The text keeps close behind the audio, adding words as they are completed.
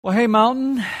Well, hey,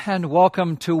 Mountain, and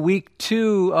welcome to week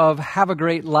 2 of Have a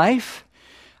Great Life.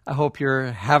 I hope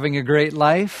you're having a great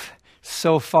life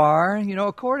so far. You know,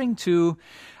 according to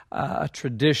a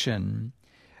tradition,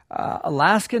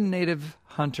 Alaskan native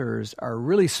hunters are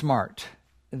really smart.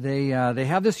 They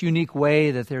have this unique way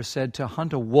that they're said to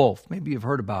hunt a wolf. Maybe you've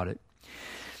heard about it.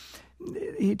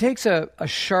 He takes a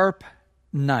sharp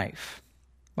knife,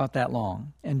 about that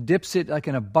long, and dips it like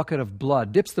in a bucket of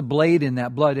blood, dips the blade in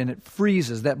that blood, and it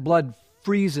freezes. That blood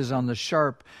freezes on the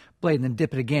sharp blade, and then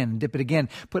dip it again, and dip it again.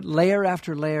 Put layer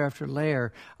after layer after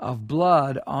layer of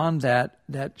blood on that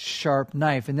sharp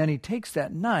knife, and then he takes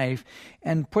that knife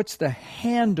and puts the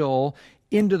handle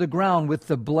into the ground with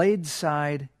the blade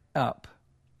side up,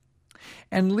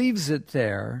 and leaves it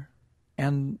there,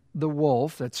 and the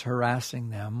wolf that's harassing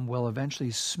them will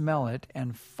eventually smell it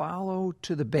and follow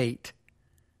to the bait.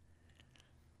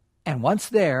 And once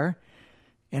there,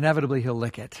 inevitably he'll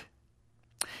lick it.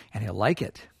 And he'll like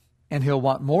it. And he'll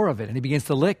want more of it. And he begins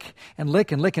to lick and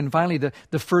lick and lick. And finally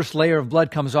the first layer of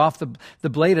blood comes off the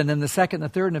blade. And then the second and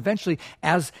the third. And eventually,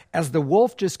 as the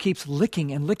wolf just keeps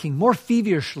licking and licking more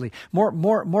feverishly,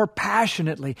 more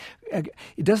passionately,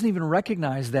 it doesn't even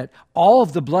recognize that all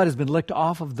of the blood has been licked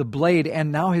off of the blade.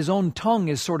 And now his own tongue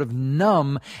is sort of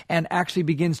numb and actually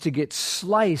begins to get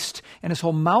sliced, and his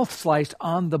whole mouth sliced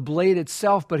on the blade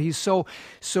itself. But he's so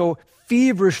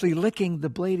feverishly licking the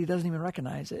blade, he doesn't even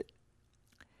recognize it.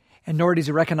 And nor does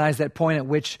he recognize that point at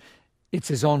which it's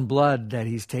his own blood that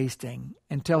he's tasting,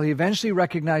 until he eventually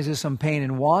recognizes some pain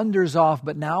and wanders off,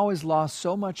 but now has lost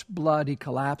so much blood he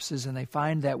collapses, and they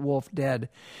find that wolf dead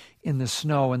in the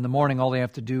snow. In the morning, all they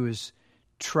have to do is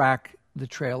track the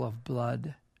trail of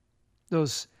blood.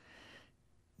 Those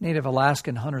native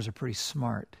Alaskan hunters are pretty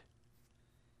smart.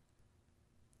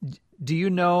 Do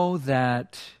you know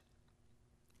that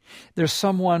there's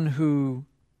someone who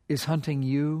is hunting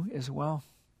you as well?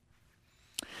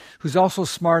 Who's also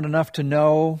smart enough to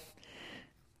know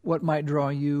what might draw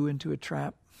you into a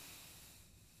trap?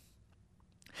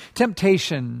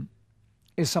 Temptation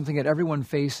is something that everyone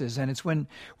faces, and it's when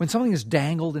something is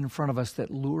dangled in front of us that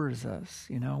lures us,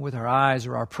 with our eyes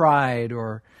or our pride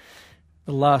or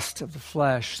the lust of the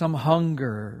flesh, some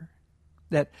hunger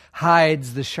that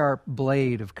hides the sharp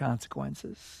blade of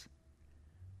consequences.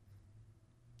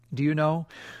 Do you know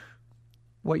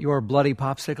what your bloody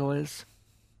popsicle is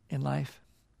in life?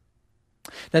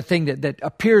 That thing that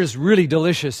appears really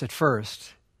delicious at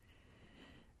first.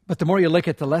 But the more you lick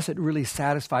it, the less it really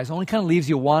satisfies. It only kind of leaves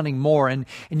you wanting more. And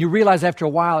you realize after a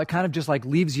while, it kind of just like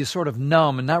leaves you sort of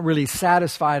numb and not really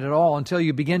satisfied at all, until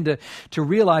you begin to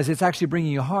realize it's actually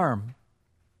bringing you harm.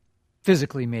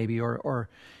 Physically maybe, or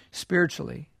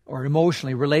spiritually, or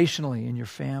emotionally, relationally, in your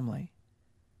family.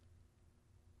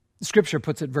 Scripture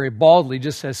puts it very baldly,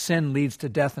 just says sin leads to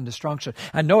death and destruction.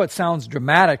 I know it sounds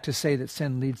dramatic to say that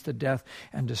sin leads to death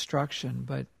and destruction,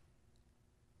 but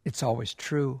it's always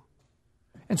true.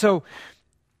 And so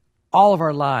all of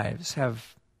our lives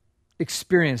have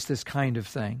experienced this kind of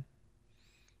thing.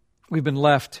 We've been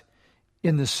left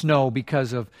in the snow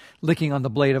because of licking on the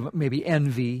blade of maybe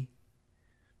envy.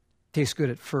 Tastes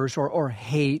good at first, or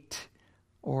hate,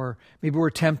 or maybe we're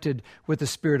tempted with the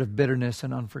spirit of bitterness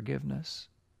and unforgiveness.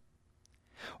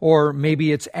 Or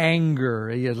maybe it's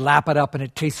anger. You lap it up and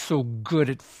it tastes so good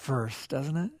at first,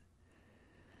 doesn't it?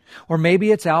 Or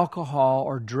maybe it's alcohol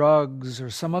or drugs or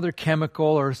some other chemical,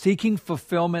 or seeking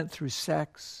fulfillment through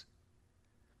sex.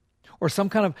 Or some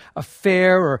kind of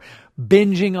affair, or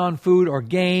binging on food or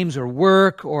games or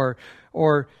work, or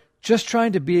just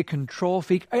trying to be a control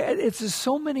freak. It's just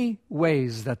so many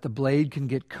ways that the blade can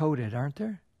get coated, aren't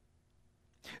there?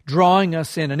 Drawing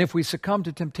us in, and if we succumb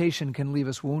to temptation, can leave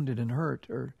us wounded and hurt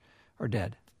or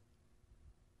dead.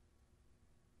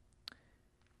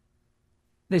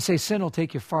 They say sin will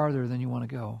take you farther than you want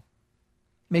to go,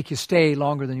 make you stay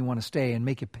longer than you want to stay, and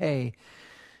make you pay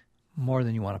more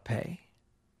than you want to pay.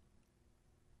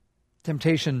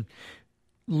 Temptation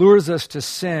lures us to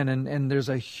sin, and there's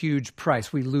a huge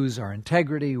price. We lose our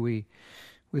integrity, we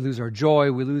lose our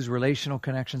joy, we lose relational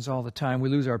connections all the time, we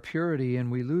lose our purity,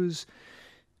 and we lose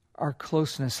our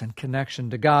closeness and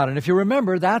connection to God. And if you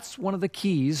remember, that's one of the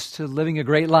keys to living a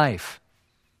great life,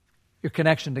 your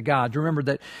connection to God. Remember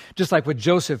that just like with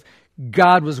Joseph,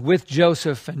 God was with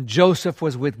Joseph and Joseph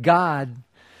was with God.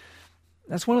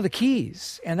 That's one of the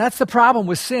keys. And that's the problem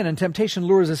with sin. And temptation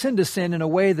lures us into sin in a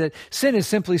way that sin is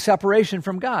simply separation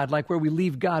from God, like where we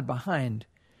leave God behind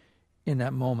in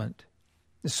that moment.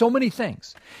 There's so many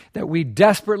things that we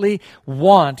desperately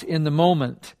want in the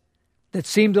moment that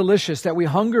seem delicious, that we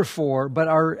hunger for, but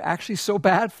are actually so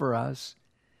bad for us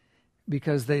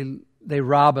because they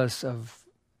rob us of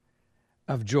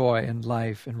of joy and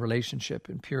life and relationship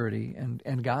and purity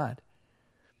and God.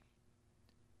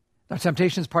 Now,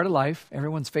 temptation is part of life.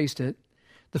 Everyone's faced it.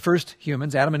 The first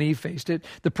humans, Adam and Eve, faced it.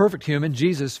 The perfect human,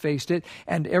 Jesus, faced it.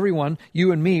 And everyone,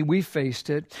 you and me, we faced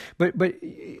it.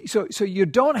 So you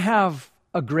don't have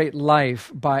a great life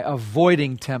by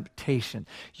avoiding temptation.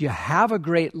 You have a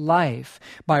great life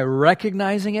by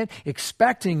recognizing it,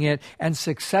 expecting it, and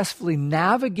successfully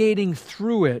navigating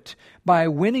through it by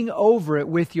winning over it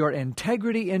with your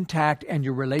integrity intact and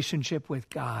your relationship with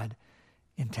God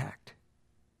intact.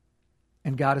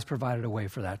 And God has provided a way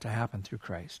for that to happen through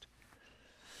Christ.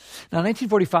 Now, in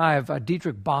 1945,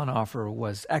 Dietrich Bonhoeffer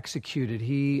was executed.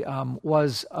 He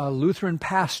was a Lutheran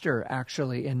pastor,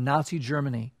 actually, in Nazi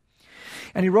Germany.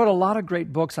 And he wrote a lot of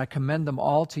great books. I commend them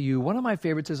all to you. One of my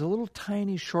favorites is a little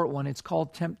tiny short one. It's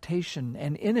called Temptation.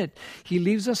 And in it, he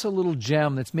leaves us a little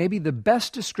gem that's maybe the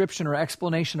best description or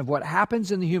explanation of what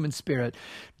happens in the human spirit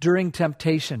during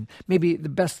temptation. Maybe the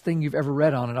best thing you've ever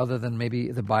read on it, other than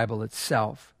maybe the Bible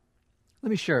itself. Let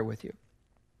me share it with you.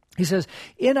 He says,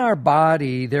 in our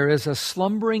body, there is a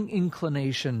slumbering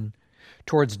inclination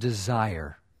towards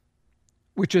desire,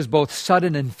 which is both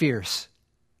sudden and fierce.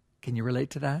 Can you relate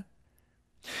to that?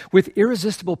 With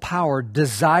irresistible power,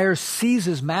 desire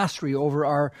seizes mastery over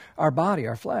our body,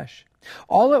 our flesh.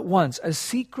 All at once, a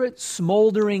secret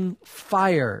smoldering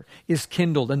fire is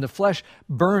kindled, and the flesh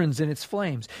burns in its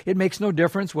flames. It makes no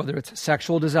difference whether it's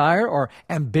sexual desire or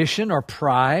ambition or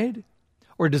pride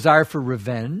or desire for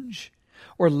revenge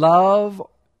or love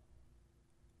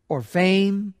or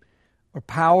fame or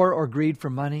power or greed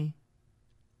for money.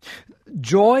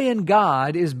 Joy in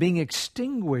God is being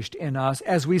extinguished in us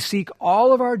as we seek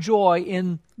all of our joy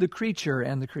in the creature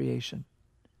and the creation.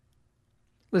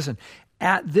 Listen,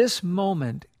 at this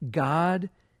moment, God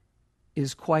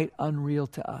is quite unreal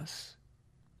to us.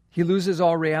 He loses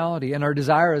all reality, and our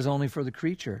desire is only for the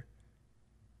creature.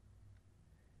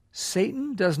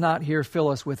 Satan does not here fill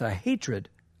us with a hatred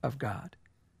of God,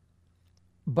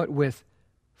 but with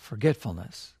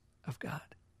forgetfulness of God.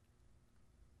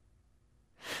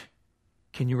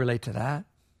 Can you relate to that?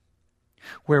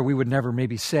 Where we would never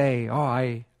maybe say, oh,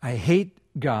 I hate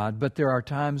God, but there are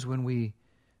times when we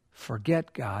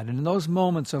forget God. And in those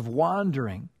moments of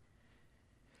wandering,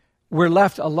 we're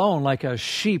left alone like a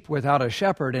sheep without a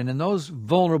shepherd. And in those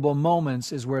vulnerable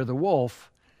moments is where the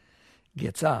wolf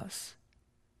gets us.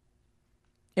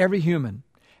 Every human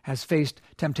has faced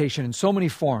temptation in so many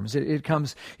forms. It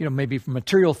comes, maybe from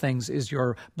material things is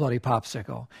your bloody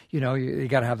popsicle. You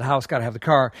got to have the house, got to have the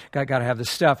car, got to have the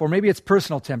stuff. Or maybe it's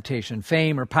personal temptation,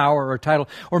 fame or power or title.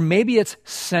 Or maybe it's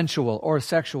sensual or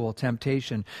sexual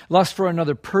temptation, lust for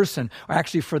another person, or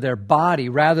actually for their body,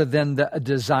 rather than the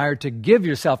desire to give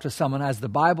yourself to someone as the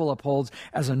Bible upholds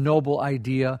as a noble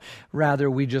idea. Rather,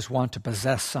 we just want to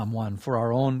possess someone for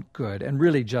our own good and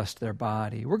really just their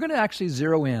body. We're going to actually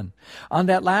zero in on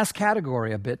that last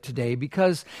category a bit today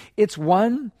because it's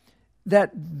one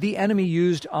that the enemy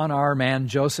used on our man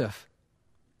Joseph.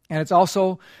 And it's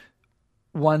also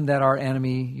one that our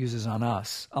enemy uses on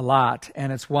us a lot.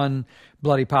 And it's one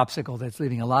bloody popsicle that's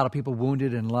leaving a lot of people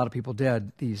wounded and a lot of people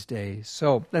dead these days.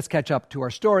 So let's catch up to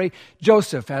our story.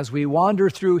 Joseph, as we wander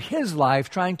through his life,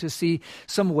 trying to see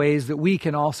some ways that we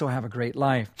can also have a great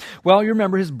life. Well, you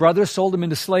remember his brothers sold him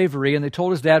into slavery and they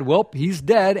told his dad, well, he's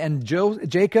dead. And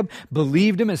Jacob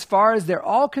believed him. As far as they're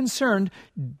all concerned,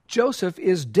 Joseph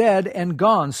is dead and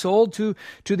gone, sold to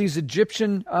these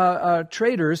Egyptian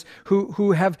traders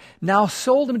who have now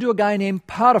sold him to a guy named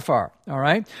Potiphar, all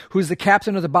right, who's the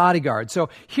captain of the bodyguard. So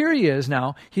here he is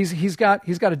now. He's got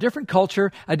a different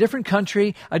culture, a different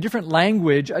country, a different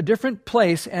language, a different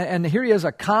place, and here he is,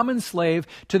 a common slave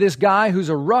to this guy who's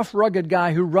a rough, rugged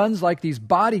guy who runs like these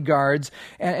bodyguards.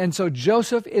 And so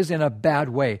Joseph is in a bad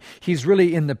way. He's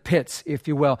really in the pits, if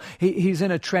you will. He's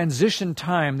in a transition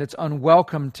time that's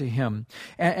unwelcome to him.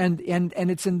 And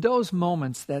it's in those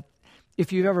moments that,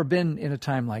 if you've ever been in a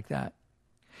time like that,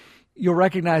 you'll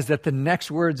recognize that the next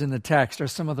words in the text are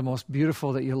some of the most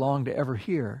beautiful that you long to ever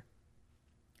hear.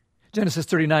 Genesis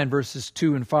 39 verses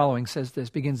 2 and following says this,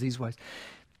 begins these ways.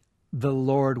 The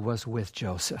Lord was with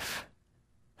Joseph.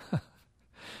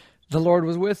 The Lord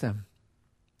was with him.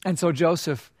 And so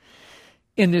Joseph,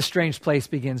 in this strange place,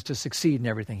 begins to succeed in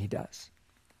everything he does.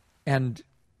 And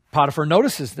Potiphar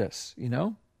notices this, He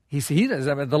does.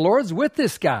 The Lord's with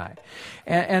this guy.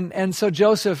 And so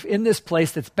Joseph, in this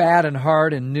place that's bad and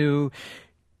hard and new,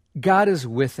 God is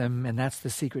with him, and that's the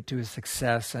secret to his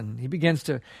success. And he begins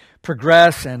to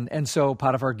progress, and so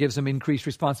Potiphar gives him increased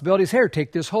responsibilities. Here,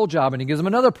 take this whole job, and he gives him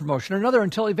another promotion, another,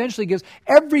 until he eventually gives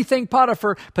everything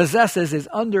Potiphar possesses is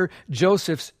under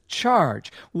Joseph's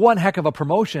charge. One heck of a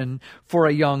promotion for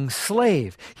a young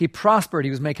slave. He prospered.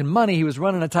 He was making money. He was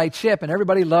running a tight ship, and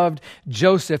everybody loved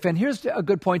Joseph. And here's a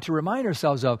good point to remind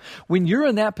ourselves of. When you're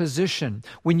in that position,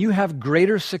 when you have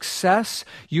greater success,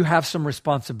 you have some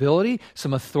responsibility,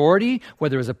 some authority,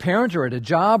 whether as a parent or at a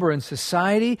job or in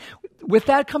society. With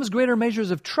that comes greater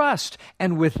measures of trust.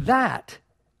 And with that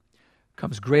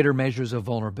comes greater measures of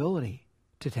vulnerability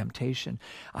to temptation.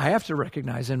 I have to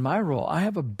recognize in my role, I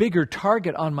have a bigger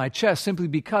target on my chest simply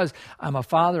because I'm a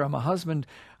father, I'm a husband,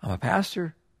 I'm a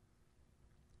pastor.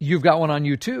 You've got one on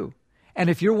you too. And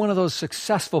if you're one of those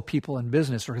successful people in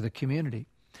business or the community,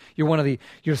 you're one of the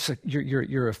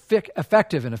you're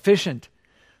effective and efficient,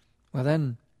 well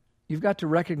then you've got to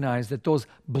recognize that those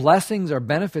blessings are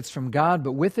benefits from God,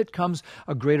 but with it comes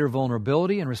a greater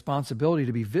vulnerability and responsibility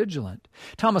to be vigilant.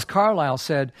 Thomas Carlyle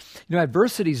said,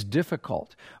 adversity is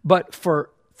difficult, but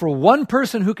for one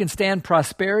person who can stand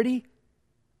prosperity,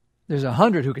 there's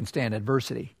 100 who can stand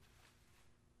adversity.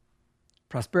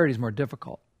 Prosperity is more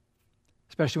difficult,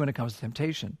 especially when it comes to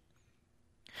temptation.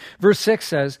 Verse 6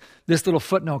 says, this little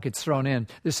footnote gets thrown in.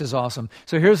 This is awesome.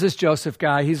 So here's this Joseph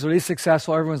guy. He's really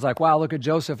successful. Everyone's like, wow, look at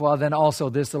Joseph. Well, then also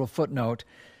this little footnote.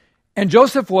 And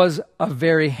Joseph was a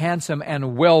very handsome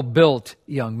and well-built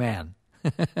young man.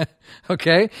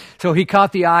 Okay? So he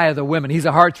caught the eye of the women. He's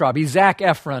a heartthrob. He's Zac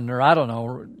Efron, or I don't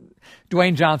know,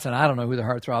 Dwayne Johnson. I don't know who the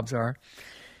heartthrobs are.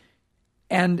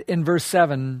 And in verse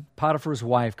 7, Potiphar's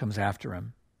wife comes after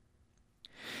him.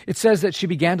 It says that she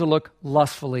began to look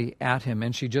lustfully at him,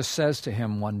 and she just says to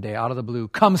him one day, out of the blue,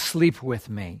 "Come sleep with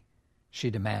me," she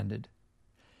demanded.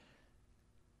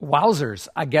 Wowzers.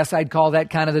 I guess I'd call that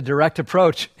kind of the direct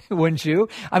approach, wouldn't you?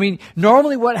 I mean,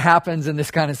 normally what happens in this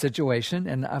kind of situation,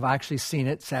 and I've actually seen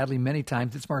it, sadly, many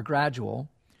times, it's more gradual,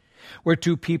 where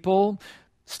two people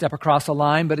step across a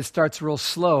line, but it starts real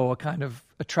slow, a kind of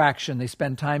attraction. They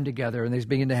spend time together and they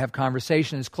begin to have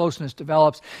conversation as closeness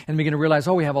develops and begin to realize,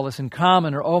 oh, we have all this in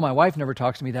common, or, oh, my wife never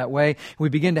talks to me that way. And we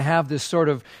begin to have this sort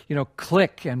of,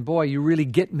 click, and boy, you really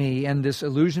get me. And this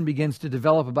illusion begins to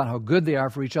develop about how good they are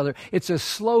for each other. It's a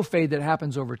slow fade that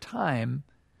happens over time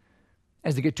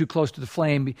as they get too close to the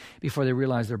flame before they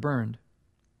realize they're burned.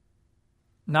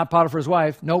 Not Potiphar's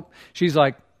wife. Nope. She's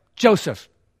like, Joseph,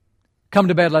 come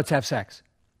to bed, let's have sex.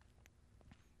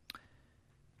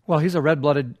 Well, he's a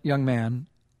red-blooded young man,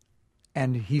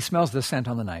 and he smells the scent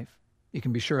on the knife. You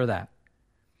can be sure of that.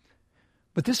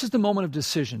 But this is the moment of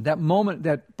decision, that moment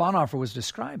that Bonhoeffer was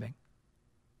describing.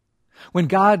 When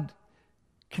God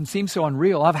can seem so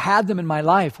unreal. I've had them in my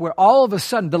life where all of a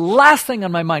sudden, the last thing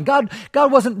on my mind, God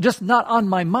wasn't just not on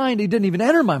my mind, He didn't even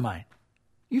enter my mind.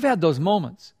 You've had those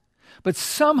moments. But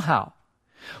somehow,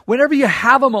 whenever you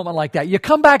have a moment like that, you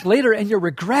come back later and you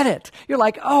regret it. You're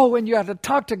like, oh, and you have to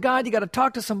talk to God, you got to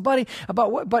talk to somebody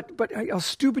about what, but how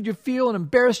stupid you feel and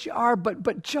embarrassed you are.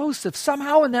 But Joseph,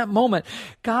 somehow in that moment,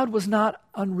 God was not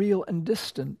unreal and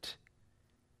distant.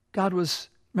 God was,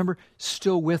 remember,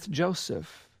 still with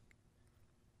Joseph.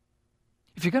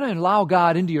 If you're going to allow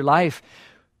God into your life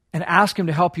and ask Him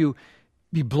to help you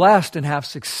be blessed and have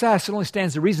success, it only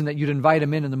stands to reason that you'd invite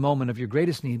Him in the moment of your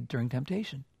greatest need during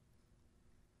temptation.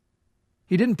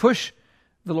 He didn't push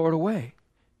the Lord away.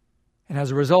 And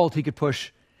as a result, He could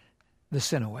push the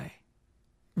sin away.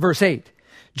 Verse 8,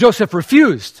 Joseph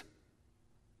refused.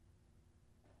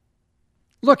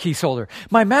 Look, he told her,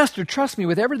 my master trusts me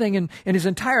with everything in his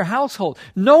entire household.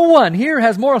 No one here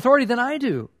has more authority than I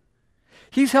do.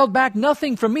 He's held back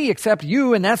nothing from me except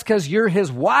you, and that's because you're his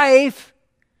wife.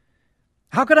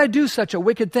 How could I do such a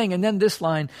wicked thing? And then this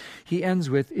line he ends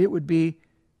with, it would be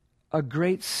a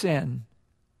great sin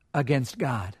against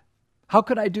God. How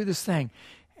could I do this thing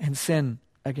and sin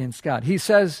against God? He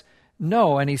says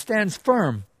no, and he stands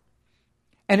firm.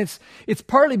 And it's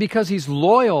partly because he's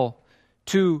loyal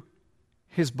to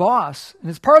his boss, and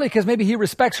it's partly because maybe he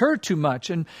respects her too much,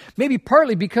 and maybe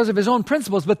partly because of his own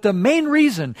principles, but the main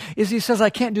reason is he says, I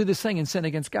can't do this thing and sin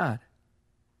against God.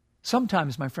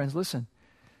 Sometimes, my friends, listen,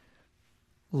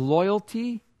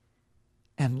 loyalty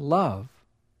and love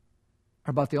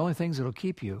are about the only things that will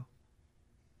keep you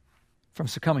from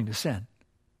succumbing to sin.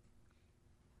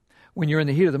 When you're in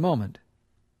the heat of the moment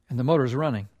and the motor's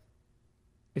running,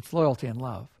 it's loyalty and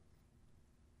love.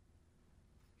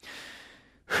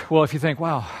 Well, if you think,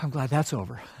 wow, I'm glad that's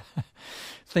over.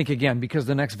 Think again, because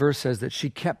the next verse says that she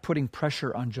kept putting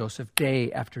pressure on Joseph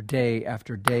day after day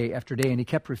after day after day, and he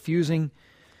kept refusing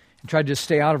and tried to just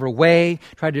stay out of her way,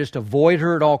 tried to just avoid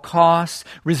her at all costs.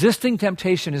 Resisting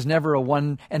temptation is never a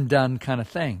one and done kind of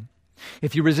thing.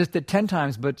 If you resist it 10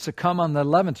 times but succumb on the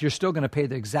 11th, you're still going to pay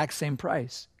the exact same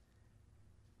price.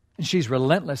 And she's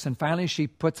relentless, and finally she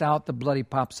puts out the bloody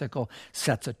popsicle,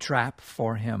 sets a trap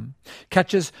for him,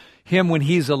 catches him when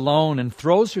he's alone, and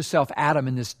throws herself at him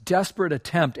in this desperate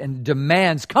attempt and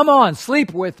demands, "Come on,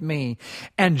 sleep with me."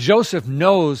 And Joseph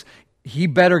knows he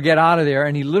better get out of there,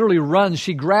 and he literally runs.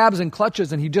 She grabs and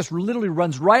clutches, and he just literally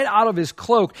runs right out of his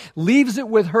cloak, leaves it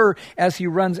with her as he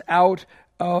runs out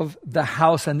of the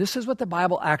house. And this is what the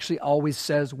Bible actually always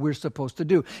says we're supposed to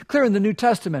do. Clear in the New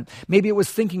Testament. Maybe it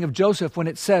was thinking of Joseph when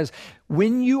it says,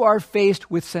 when you are faced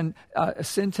with a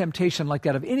sin temptation like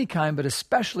that of any kind, but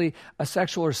especially a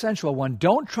sexual or sensual one,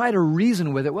 don't try to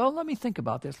reason with it. Well, let me think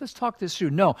about this. Let's talk this through.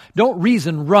 No, don't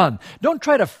reason, run. Don't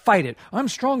try to fight it. I'm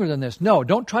stronger than this. No,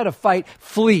 don't try to fight,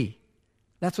 flee.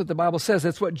 That's what the Bible says.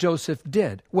 That's what Joseph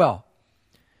did. Well,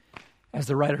 as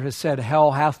the writer has said,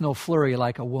 hell hath no flurry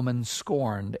like a woman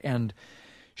scorned. And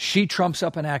she trumps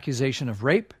up an accusation of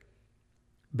rape,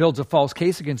 builds a false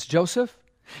case against Joseph.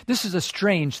 This is a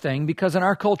strange thing because in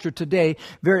our culture today,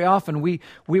 very often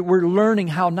we're learning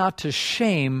how not to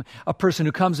shame a person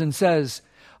who comes and says,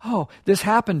 "Oh, this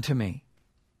happened to me."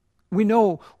 We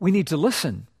know we need to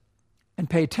listen and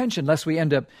pay attention lest we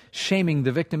end up shaming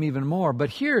the victim even more.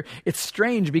 But here it's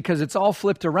strange because it's all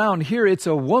flipped around. Here it's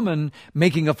a woman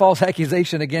making a false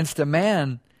accusation against a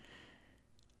man.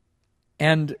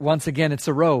 And once again, it's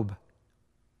a robe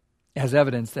as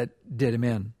evidence that did him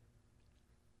in.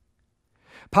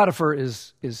 Potiphar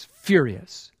is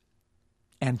furious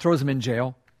and throws him in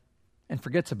jail and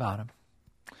forgets about him.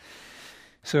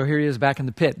 So here he is back in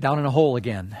the pit, down in a hole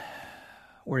again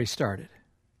where he started.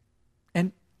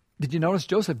 And did you notice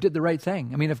Joseph did the right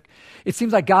thing? I mean, if it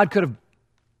seems like God could have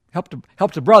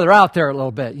helped a brother out there a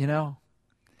little bit, you know.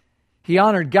 He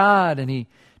honored God and he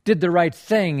did the right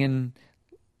thing, and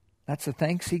that's the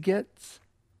thanks he gets.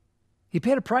 He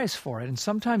paid a price for it, and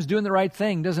sometimes doing the right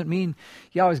thing doesn't mean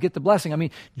you always get the blessing. I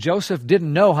mean, Joseph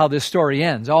didn't know how this story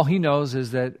ends. All he knows is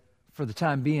that for the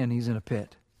time being, he's in a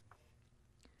pit.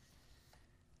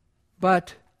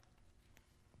 But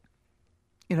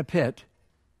in a pit,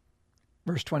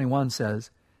 verse 21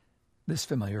 says this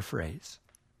familiar phrase,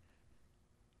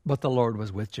 "But the Lord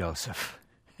was with Joseph."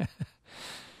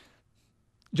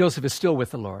 Joseph is still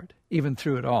with the Lord, even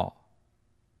through it all.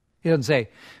 He doesn't say,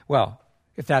 "Well,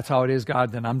 if that's how it is,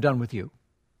 God, then I'm done with you."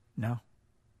 No.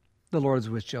 The Lord's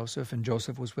with Joseph, and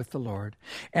Joseph was with the Lord.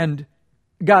 And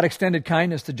God extended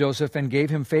kindness to Joseph and gave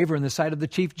him favor in the sight of the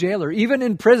chief jailer. Even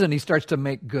in prison, he starts to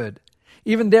make good.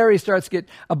 Even there, he starts to get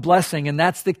a blessing. And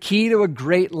that's the key to a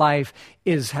great life,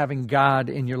 is having God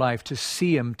in your life, to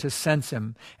see him, to sense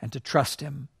him, and to trust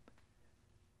him,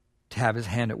 to have his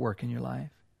hand at work in your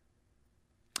life.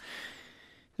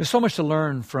 There's so much to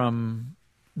learn from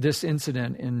this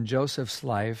incident in Joseph's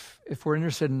life if we're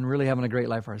interested in really having a great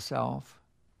life ourselves.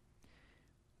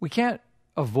 We can't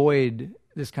avoid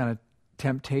this kind of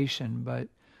temptation, but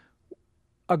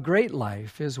a great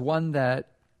life is one that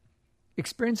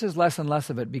experiences less and less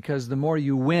of it, because the more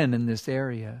you win in this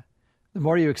area, the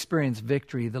more you experience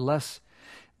victory, the less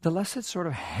it sort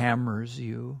of hammers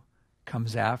you,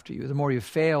 comes after you. The more you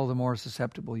fail, the more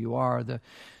susceptible you are. The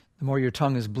more your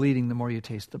tongue is bleeding, the more you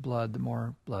taste the blood, the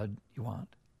more blood you want.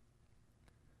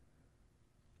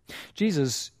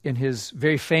 Jesus, in his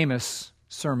very famous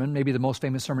sermon, maybe the most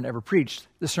famous sermon ever preached,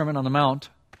 the Sermon on the Mount,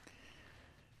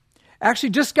 actually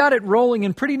just got it rolling,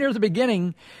 and pretty near the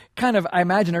beginning, I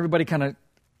imagine everybody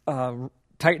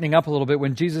tightening up a little bit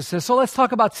when Jesus says, "So let's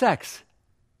talk about sex."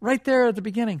 Right there at the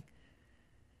beginning.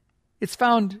 It's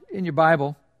found in your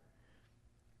Bible,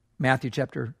 Matthew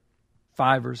chapter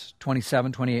 5, verse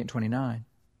 27, 28, and 29.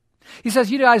 He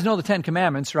says, you guys know the 10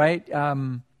 Commandments, right?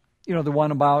 The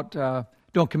one about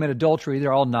don't commit adultery.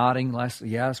 They're all nodding.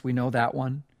 Yes, we know that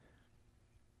one.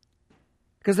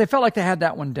 Because they felt like they had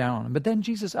that one down. But then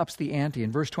Jesus ups the ante.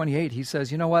 In verse 28, he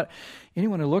says, you know what?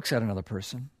 Anyone who looks at another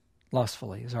person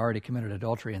lustfully has already committed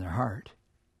adultery in their heart.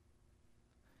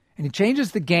 And he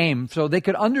changes the game so they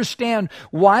could understand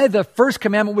why the first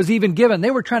commandment was even given. They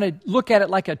were trying to look at it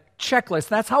like a checklist.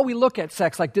 That's how we look at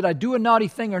sex. Like, did I do a naughty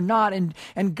thing or not?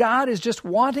 And God is just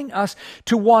wanting us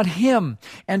to want him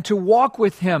and to walk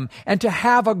with him and to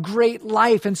have a great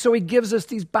life. And so he gives us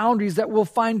these boundaries that we'll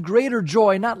find greater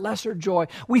joy, not lesser joy.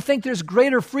 We think there's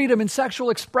greater freedom in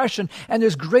sexual expression, and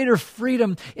there's greater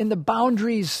freedom in the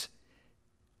boundaries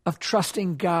of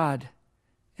trusting God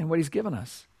and what he's given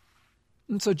us.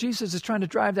 And so Jesus is trying to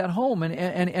drive that home.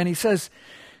 And he says,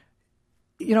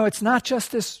 it's not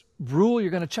just this rule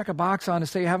you're going to check a box on to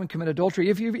say you haven't committed adultery.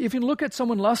 If you look at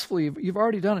someone lustfully, you've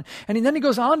already done it. And then he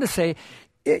goes on to say,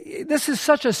 this is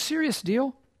such a serious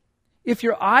deal. If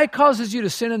your eye causes you to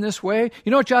sin in this way,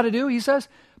 you know what you ought to do? He says,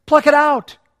 pluck it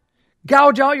out.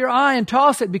 Gouge out your eye and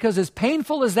toss it, because as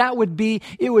painful as that would be,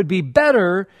 it would be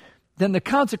better than the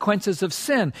consequences of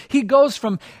sin. He goes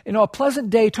from, a pleasant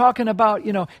day talking about,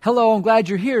 hello, I'm glad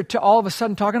you're here, to all of a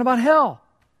sudden talking about hell.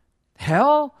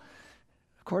 Hell?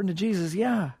 According to Jesus,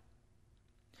 yeah.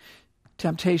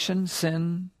 Temptation,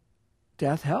 sin,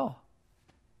 death, hell.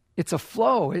 It's a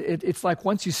flow. It's like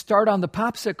once you start on the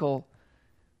popsicle,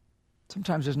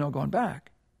 sometimes there's no going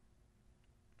back.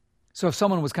 So if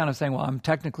someone was kind of saying, well, I'm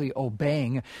technically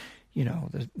obeying,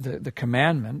 the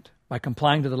commandment by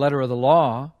complying to the letter of the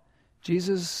law,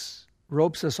 Jesus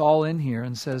ropes us all in here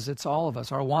and says it's all of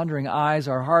us, our wandering eyes,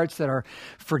 our hearts that are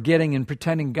forgetting and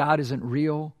pretending God isn't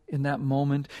real in that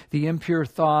moment, the impure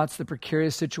thoughts, the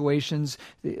precarious situations,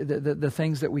 the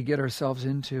things that we get ourselves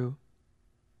into.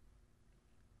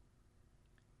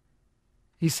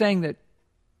 He's saying that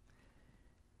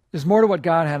there's more to what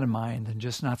God had in mind than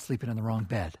just not sleeping in the wrong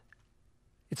bed.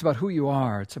 It's about who you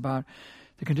are. It's about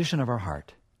the condition of our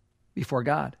heart before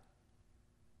God.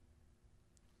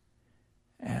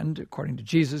 And according to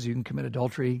Jesus, you can commit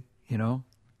adultery,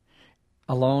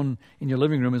 alone in your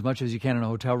living room as much as you can in a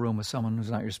hotel room with someone who's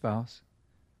not your spouse,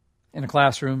 in a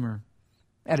classroom or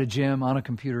at a gym, on a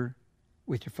computer,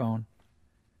 with your phone.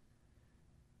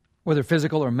 Whether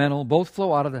physical or mental, both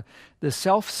flow out of the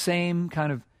self-same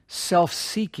kind of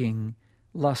self-seeking,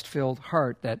 lust-filled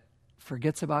heart that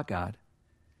forgets about God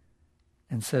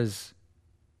and says,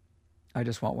 I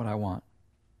just want what I want.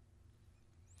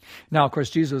 Now, of course,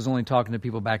 Jesus was only talking to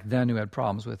people back then who had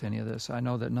problems with any of this. I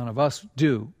know that none of us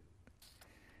do,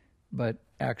 but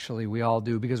actually we all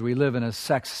do, because we live in a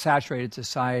sex-saturated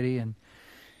society and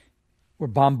we're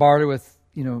bombarded with,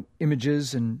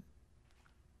 images, and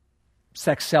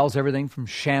sex sells everything from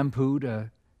shampoo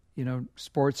to,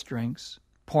 sports drinks.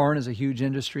 Porn is a huge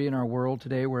industry in our world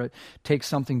today, where it takes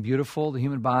something beautiful, the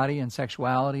human body and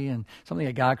sexuality, and something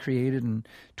that God created, and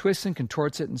twists and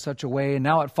contorts it in such a way. And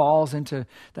now it falls into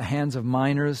the hands of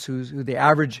minors who the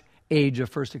average age of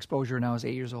first exposure now is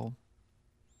 8 years old.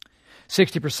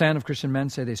 60% of Christian men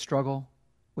say they struggle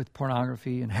with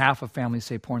pornography, and half of families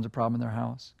say porn's a problem in their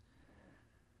house.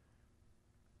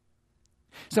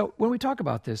 So when we talk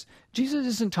about this, Jesus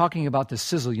isn't talking about the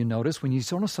sizzle you notice when you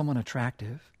saw someone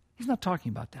attractive. He's not talking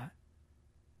about that.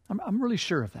 I'm really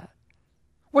sure of that.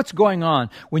 What's going on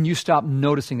when you stop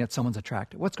noticing that someone's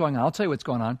attractive? What's going on? I'll tell you what's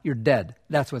going on. You're dead.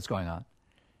 That's what's going on.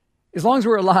 As long as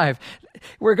we're alive,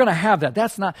 we're going to have that.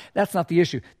 That's not the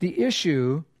issue. The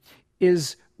issue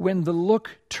is when the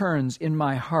look turns in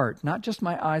my heart, not just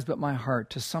my eyes, but my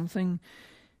heart, to something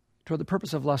toward the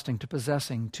purpose of lusting, to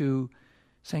possessing, to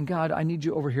saying, God, I need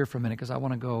you over here for a minute because I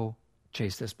want to go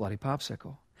chase this bloody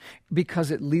popsicle.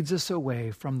 Because it leads us away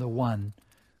from the one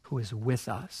who is with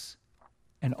us.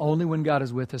 And only when God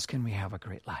is with us can we have a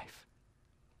great life.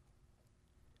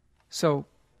 So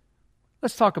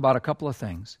let's talk about a couple of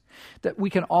things that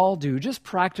we can all do, just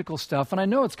practical stuff. And I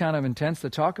know it's kind of intense to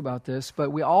talk about this,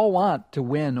 but we all want to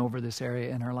win over this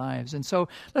area in our lives. And so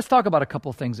let's talk about a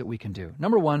couple of things that we can do.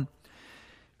 Number one,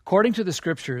 according to the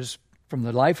scriptures, from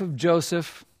the life of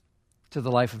Joseph to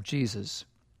the life of Jesus,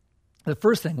 the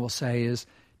first thing we'll say is,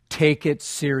 take it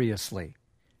seriously.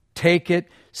 Take it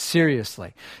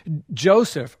seriously.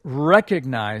 Joseph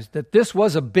recognized that this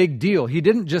was a big deal. He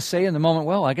didn't just say in the moment,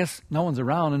 well, I guess no one's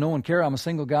around and no one cares. I'm a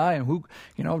single guy and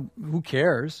who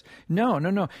cares?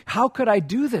 No. How could I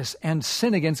do this and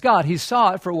sin against God? He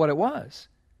saw it for what it was.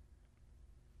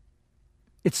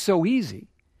 It's so easy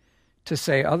to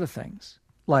say other things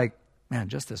like, man,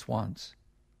 just this once.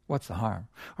 What's the harm?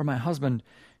 Or my husband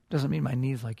doesn't meet my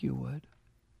needs like you would.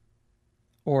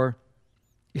 Or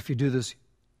if you do this,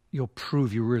 you'll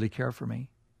prove you really care for me.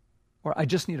 Or I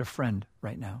just need a friend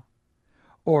right now.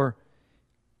 Or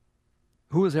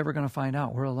who is ever going to find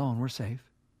out? We're alone. We're safe.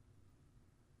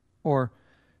 Or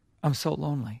I'm so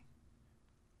lonely.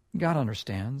 God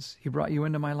understands. He brought you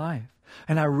into my life.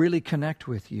 And I really connect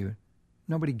with you.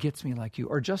 Nobody gets me like you.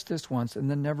 Or just this once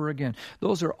and then never again.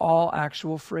 Those are all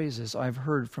actual phrases I've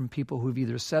heard from people who've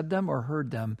either said them or heard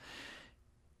them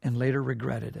and later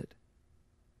regretted it,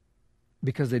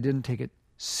 because they didn't take it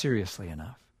seriously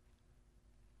enough.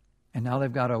 And now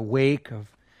they've got a wake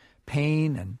of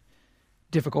pain and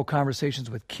difficult conversations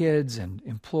with kids and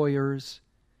employers,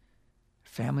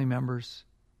 family members,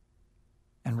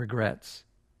 and regrets.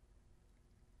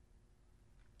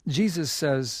 Jesus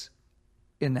says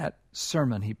in that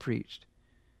sermon he preached,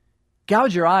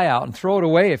 gouge your eye out and throw it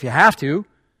away if you have to.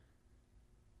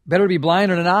 Better to be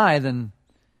blind in an eye than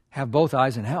have both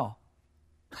eyes in hell.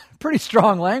 Pretty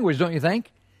strong language, don't you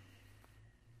think?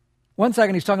 One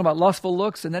second he's talking about lustful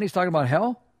looks, and then he's talking about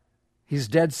hell. He's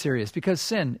dead serious because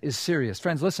sin is serious.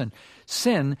 Friends, listen,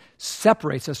 sin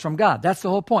separates us from God. That's the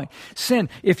whole point. Sin,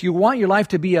 if you want your life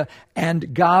to be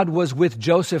and God was with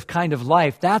Joseph kind of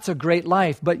life, that's a great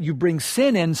life. But you bring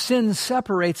sin in, sin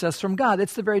separates us from God.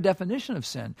 It's the very definition of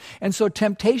sin. And so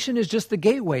temptation is just the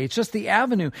gateway. It's just the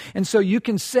avenue. And so you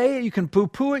can say it, you can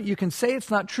poo-poo it, you can say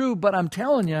it's not true, but I'm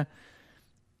telling you,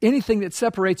 anything that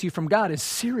separates you from God is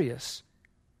serious.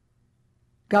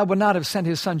 God would not have sent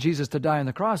his son Jesus to die on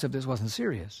the cross if this wasn't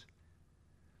serious.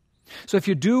 So if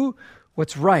you do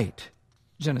what's right,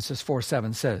 Genesis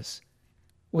 4:7 says,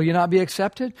 will you not be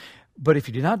accepted? But if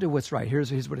you do not do what's right,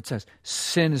 here's what it says.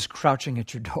 Sin is crouching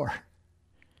at your door.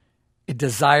 It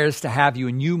desires to have you,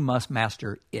 and you must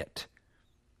master it.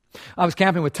 I was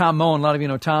camping with Tom Moen. A lot of you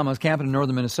know Tom. I was camping in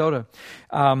northern Minnesota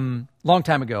long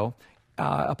time ago.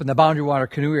 Up in the Boundary Water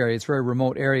canoe area. It's a very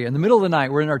remote area. In the middle of the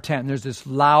night, we're in our tent, and there's this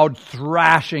loud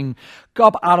thrashing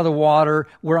up out of the water.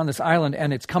 We're on this island,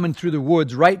 and it's coming through the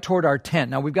woods right toward our tent.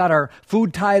 Now, we've got our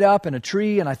food tied up in a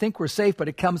tree, and I think we're safe, but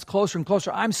it comes closer and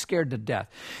closer. I'm scared to death.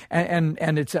 And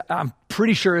I'm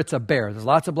pretty sure it's a bear. There's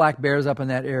lots of black bears up in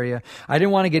that area. I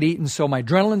didn't want to get eaten, so my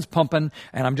adrenaline's pumping,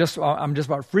 and I'm just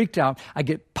about freaked out. I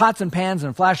get pots and pans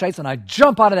and flashlights, and I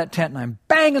jump out of that tent, and I'm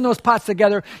banging those pots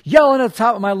together, yelling at the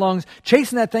top of my lungs,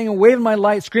 chasing that thing and waving my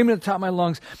light, screaming at the top of my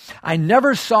lungs. I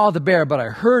never saw the bear, but I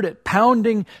heard it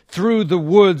pounding through the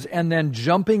woods and then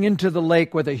jumping into the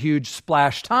lake with a huge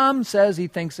splash. Tom says he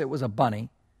thinks it was a bunny.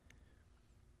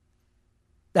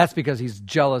 That's because he's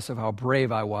jealous of how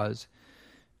brave I was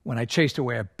when I chased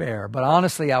away a bear. But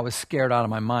honestly, I was scared out of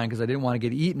my mind because I didn't want to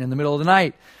get eaten in the middle of the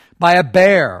night by a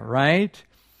bear, right?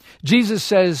 Jesus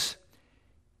says,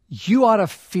 you ought to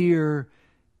fear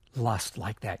lust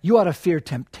like that. You ought to fear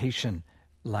temptation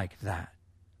like that.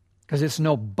 Because it's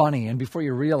no bunny, and before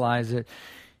you realize it,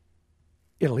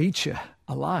 it'll eat you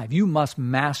alive. You must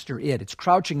master it. It's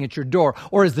crouching at your door.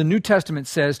 Or as the New Testament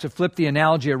says, to flip the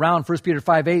analogy around, 1 Peter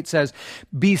 5:8 says,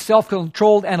 be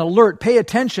self-controlled and alert. Pay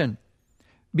attention.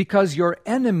 Because your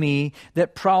enemy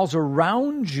that prowls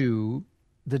around you,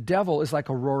 the devil, is like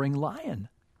a roaring lion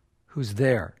who's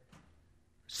there,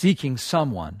 seeking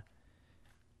someone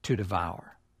to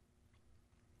devour.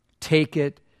 Take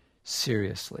it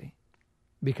seriously,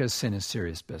 because sin is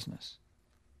serious business.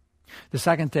 The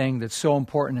second thing that's so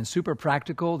important and super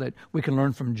practical that we can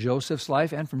learn from Joseph's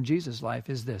life and from Jesus' life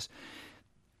is this.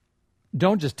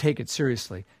 Don't just take it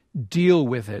seriously. Deal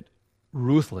with it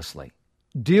ruthlessly.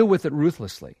 Deal with it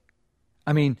ruthlessly.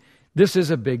 I mean, this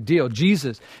is a big deal.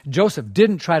 Joseph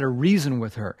didn't try to reason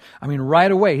with her. I mean,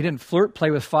 right away, he didn't flirt, play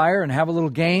with fire, and have a little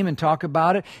game and talk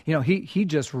about it. You know, he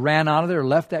just ran out of there,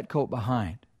 left that coat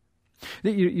behind.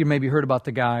 You maybe heard about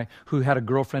the guy who had a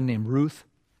girlfriend named Ruth,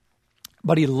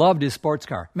 but he loved his sports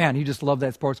car. Man, he just loved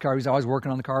that sports car. He's always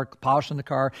working on the car, polishing the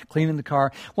car, cleaning the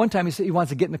car. One time he said he wants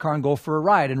to get in the car and go for a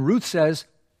ride, and Ruth says,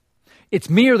 it's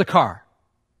me or the car.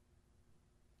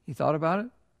 He thought about it,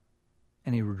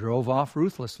 and he drove off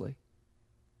ruthlessly.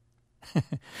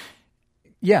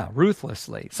 Yeah,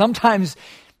 ruthlessly. Sometimes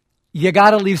you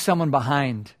got to leave someone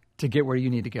behind to get where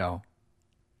you need to go.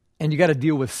 And you got to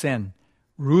deal with sin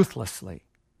ruthlessly.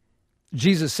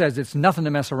 Jesus says it's nothing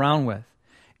to mess around with.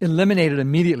 Eliminate it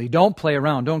immediately. Don't play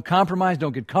around. Don't compromise.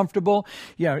 Don't get comfortable.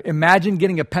 Imagine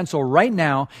getting a pencil right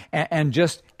now and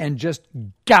just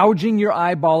gouging your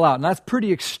eyeball out. And that's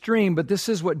pretty extreme, but this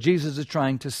is what Jesus is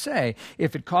trying to say.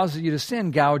 If it causes you to sin,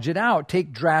 gouge it out.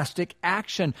 Take drastic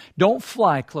action. Don't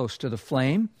fly close to the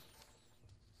flame.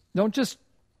 Don't just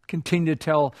continue to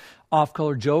tell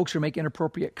off-color jokes or make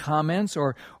inappropriate comments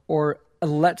or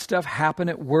let stuff happen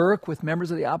at work with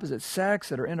members of the opposite sex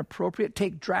that are inappropriate.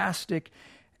 Take drastic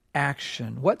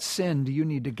action. What sin do you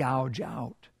need to gouge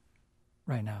out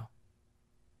right now?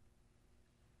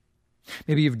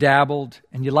 Maybe you've dabbled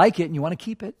and you like it and you want to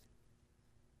keep it.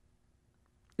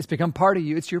 It's become part of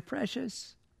you. It's your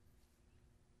precious.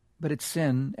 But it's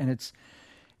sin, and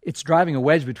it's driving a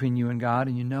wedge between you and God,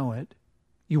 and you know it.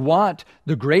 You want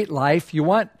the great life. You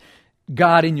want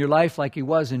God in your life like he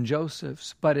was in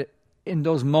Joseph's. But in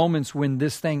those moments when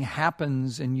this thing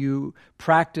happens and you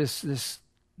practice this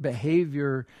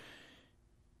behavior,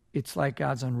 it's like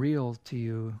God's unreal to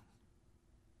you.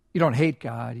 You don't hate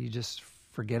God, you just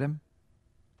forget him.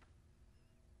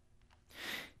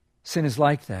 Sin is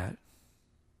like that.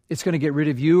 It's going to get rid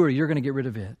of you, or you're going to get rid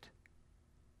of it.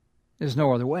 There's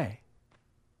no other way.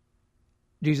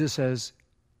 Jesus says,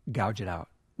 gouge it out.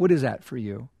 What is that for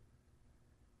you?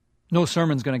 No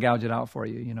sermon's going to gouge it out for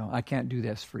you. I can't do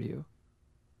this for you.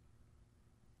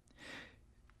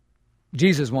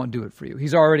 Jesus won't do it for you.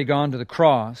 He's already gone to the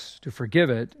cross to forgive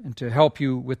it and to help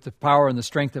you with the power and the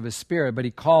strength of His Spirit, but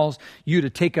He calls you to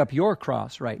take up your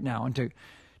cross right now and to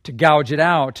gouge it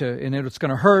out, and it's going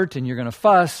to hurt, and you're going to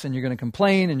fuss, and you're going to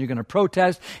complain, and you're going to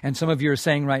protest. And some of you are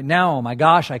saying right now, oh my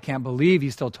gosh, I can't believe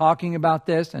he's still talking about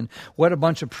this, and what a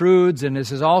bunch of prudes, and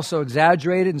this is all so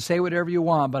exaggerated, and say whatever you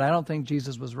want, but I don't think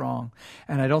Jesus was wrong,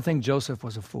 and I don't think Joseph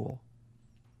was a fool.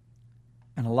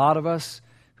 And a lot of us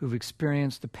who've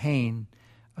experienced the pain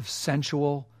of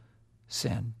sensual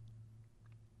sin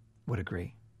would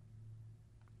agree.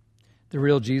 The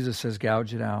real Jesus says,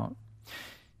 gouge it out.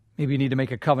 Maybe you need to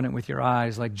make a covenant with your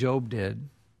eyes like Job did.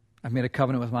 I've made a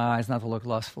covenant with my eyes not to look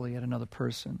lustfully at another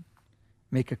person.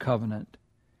 Make a covenant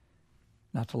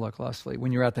not to look lustfully.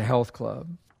 When you're at the health club,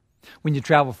 when you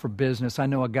travel for business, I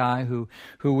know a guy who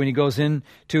when he goes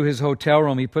into his hotel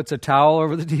room, he puts a towel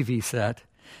over the TV set,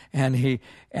 and he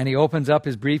opens up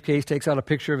his briefcase, takes out a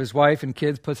picture of his wife and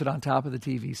kids, puts it on top of the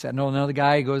TV set. No, another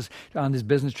guy goes on his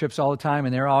business trips all the time,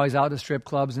 and they're always out to strip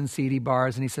clubs and seedy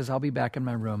bars, and he says, I'll be back in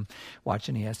my room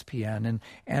watching ESPN.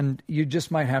 And you just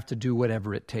might have to do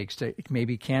whatever it takes to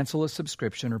maybe cancel a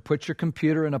subscription or put your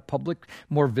computer in a public,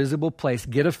 more visible place,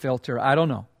 get a filter, I don't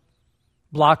know.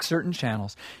 Block certain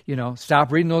channels,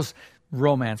 stop reading those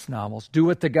romance novels. Do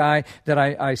what the guy that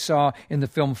I saw in the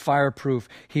film Fireproof,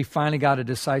 he finally got a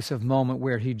decisive moment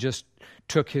where he just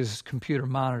took his computer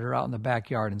monitor out in the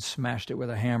backyard and smashed it with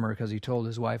a hammer because he told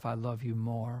his wife, I love you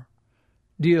more.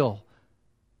 Deal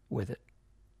with it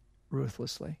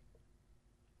ruthlessly.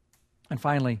 And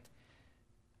finally,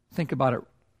 think about it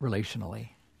relationally.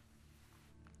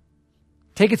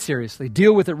 Take it seriously.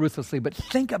 Deal with it ruthlessly, but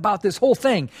think about this whole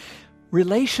thing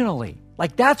relationally.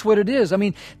 Like that's what it is. I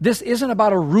mean, this isn't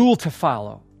about a rule to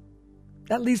follow.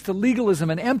 That leads to legalism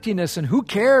and emptiness, and who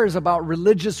cares about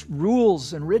religious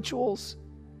rules and rituals?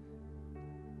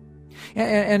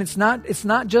 And it's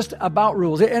not just about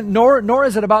rules, and nor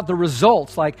is it about the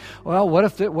results. Like, well, what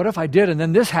if I did and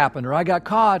then this happened, or I got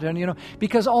caught, and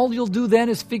because all you'll do then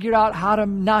is figure out how to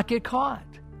not get caught.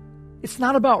 It's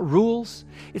not about rules.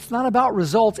 It's not about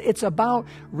results. It's about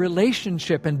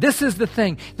relationship. And this is the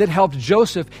thing that helped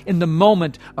Joseph in the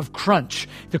moment of crunch.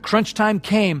 The crunch time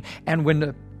came, and when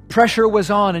the pressure was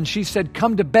on and she said,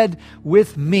 come to bed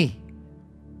with me,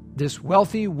 this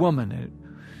wealthy woman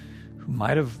who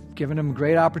might have given him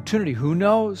great opportunity, who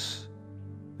knows?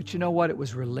 But you know what? It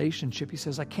was relationship. He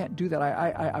says, I can't do that.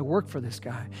 I work for this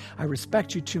guy. I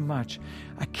respect you too much.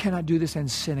 I cannot do this and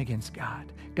sin against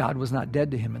God. God was not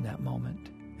dead to him in that moment.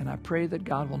 And I pray that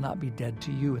God will not be dead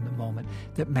to you in the moment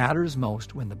that matters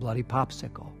most, when the bloody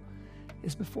popsicle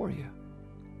is before you.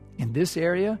 In this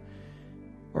area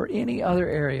or any other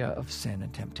area of sin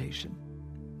and temptation.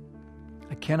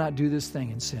 I cannot do this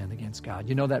thing and sin against God.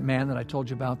 You know that man that I told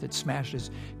you about that smashed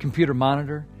his computer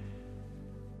monitor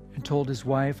and told his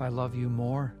wife, I love you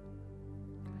more?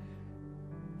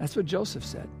 That's what Joseph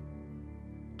said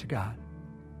to God.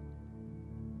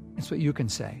 It's what you can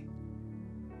say.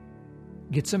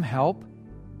 Get some help.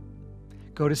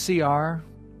 Go to CR.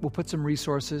 We'll put some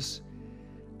resources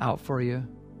out for you.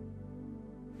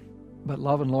 But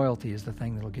love and loyalty is the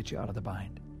thing that'll get you out of the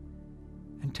bind.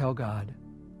 And tell God,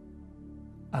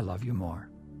 I love you more.